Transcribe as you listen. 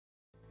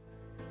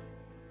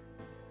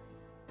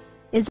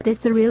Is this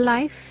the real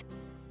life?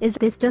 Is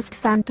this just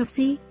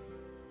fantasy?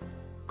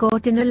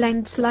 Caught in a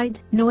landslide,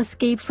 no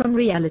escape from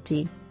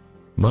reality.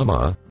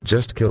 Mama,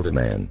 just killed a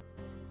man.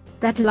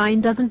 That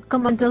line doesn't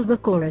come until the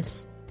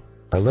chorus.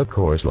 I love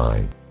chorus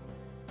line.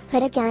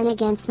 Put a gun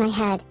against my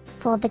head,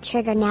 pulled the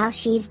trigger, now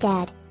she's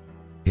dead.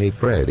 Hey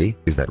Freddy,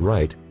 is that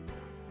right?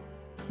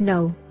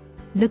 No.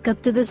 Look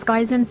up to the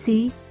skies and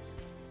see.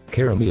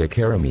 Caramia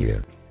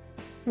Caramia.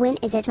 When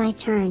is it my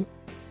turn?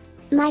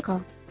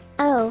 Michael.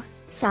 Oh,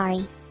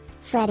 sorry.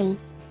 Freddy.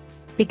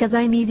 Because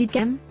I'm easy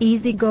cam,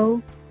 easy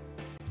go.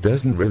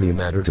 Doesn't really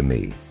matter to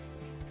me.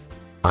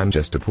 I'm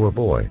just a poor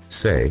boy.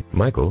 Say,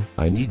 Michael,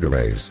 I need a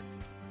raise.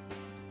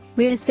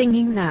 We're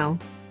singing now.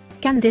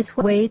 Can this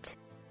wait?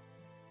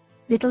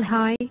 Little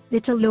high,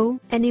 little low,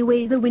 any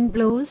way the wind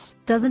blows,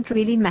 doesn't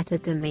really matter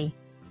to me.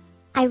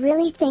 I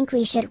really think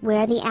we should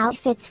wear the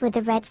outfits with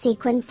the red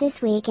sequins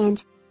this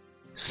weekend.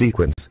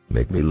 Sequins,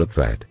 make me look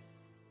fat.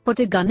 Put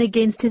a gun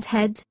against his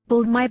head,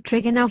 pulled my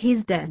trigger, now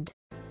he's dead.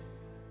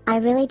 I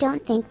really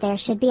don't think there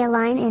should be a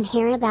line in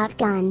here about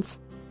guns.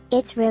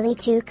 It's really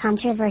too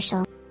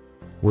controversial.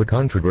 We're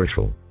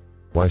controversial.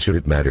 Why should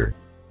it matter?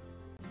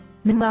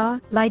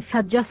 Mama, life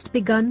had just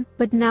begun,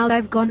 but now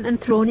I've gone and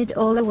thrown it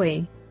all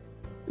away.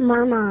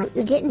 Mama,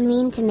 you didn't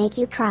mean to make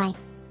you cry.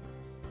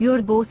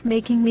 You're both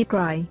making me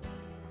cry.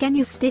 Can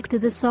you stick to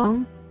the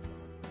song?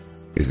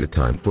 Is it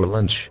time for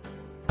lunch?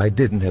 I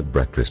didn't have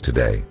breakfast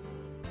today.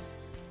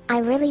 I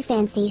really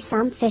fancy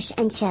some fish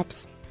and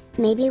chips.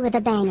 Maybe with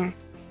a banger.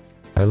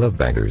 I love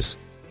bangers.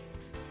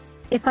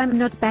 If I'm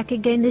not back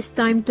again this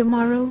time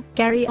tomorrow,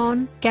 carry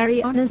on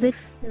as if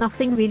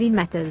nothing really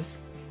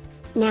matters.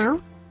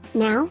 Now?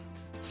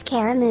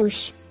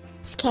 Scaramouche.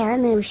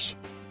 Scaramouche.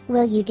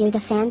 Will you do the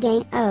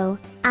fandango? Oh,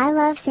 I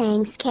love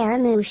saying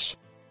Scaramouche.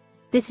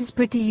 This is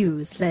pretty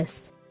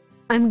useless.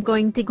 I'm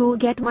going to go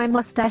get my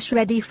mustache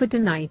ready for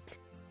tonight.